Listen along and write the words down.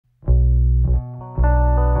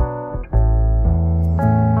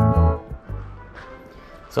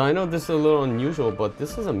So I know this is a little unusual, but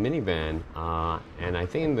this is a minivan, and I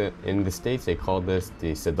think in the States they call this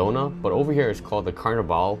the Sedona, but over here it's called the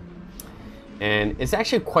Carnival, and it's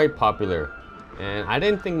actually quite popular. And I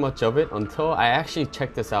didn't think much of it until I actually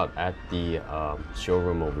checked this out at the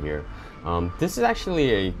showroom over here. This is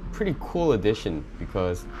actually a pretty cool addition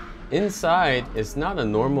because inside it's not a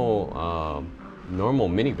normal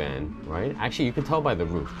minivan, right? Actually, you can tell by the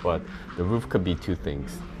roof, but the roof could be two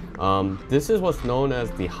things. This is what's known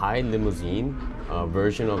as the Hi-Limousine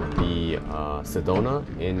version of the Sedona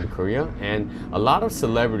in Korea, and a lot of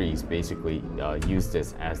celebrities basically use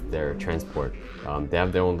this as their transport. They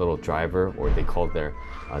have their own little driver, or they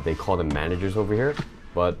call them managers over here.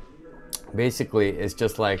 But basically, it's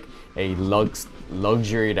just like a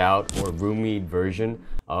luxuried out or roomy version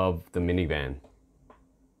of the minivan.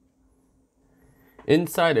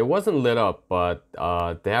 Inside, it wasn't lit up, but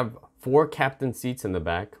they have 4 captain seats in the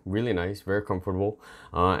back. Really nice, very comfortable,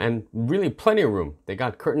 and really plenty of room. They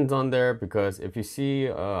got curtains on there because if you see,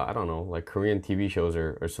 I don't know, like Korean TV shows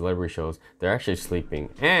or celebrity shows, they're actually sleeping,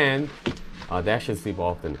 and they actually sleep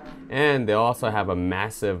often. And they also have a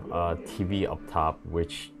massive TV up top,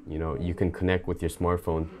 which you can connect with your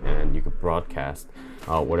smartphone and you can broadcast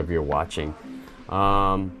whatever you're watching.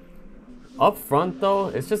 Up front though,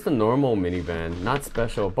 it's just a normal minivan, not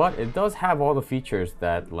special, but it does have all the features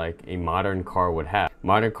that like a modern car would have.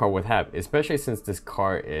 Especially since this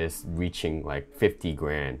car is reaching like 50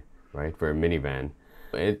 grand, right, for a minivan.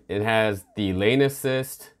 It has the lane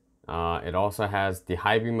assist, it also has the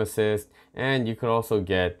high beam assist, and you could also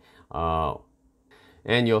get the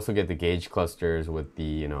gauge clusters with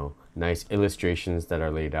the nice illustrations that are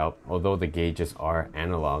laid out, although the gauges are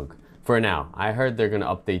analog. For now, I heard they're gonna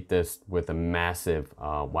update this with a massive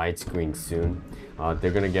widescreen soon. They're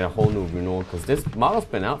gonna get a whole new renewal because this model's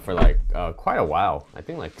been out for like quite a while. I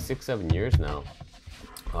think like 6-7 years now,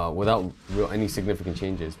 without any significant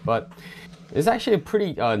changes. But it's actually a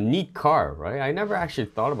pretty neat car, right? I never actually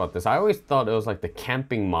thought about this. I always thought it was like the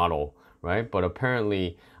camping model, right? But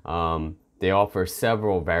apparently they offer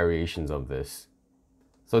several variations of this.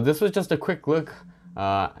 So this was just a quick look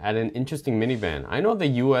at an interesting minivan. I know the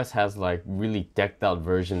US has like really decked out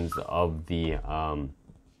versions of the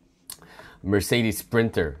Mercedes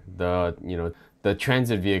Sprinter, the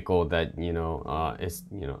transit vehicle that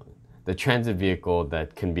the transit vehicle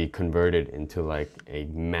that can be converted into like a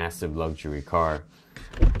massive luxury car.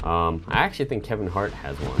 I actually think Kevin Hart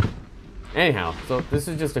has one. Anyhow, so this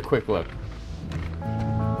is just a quick look.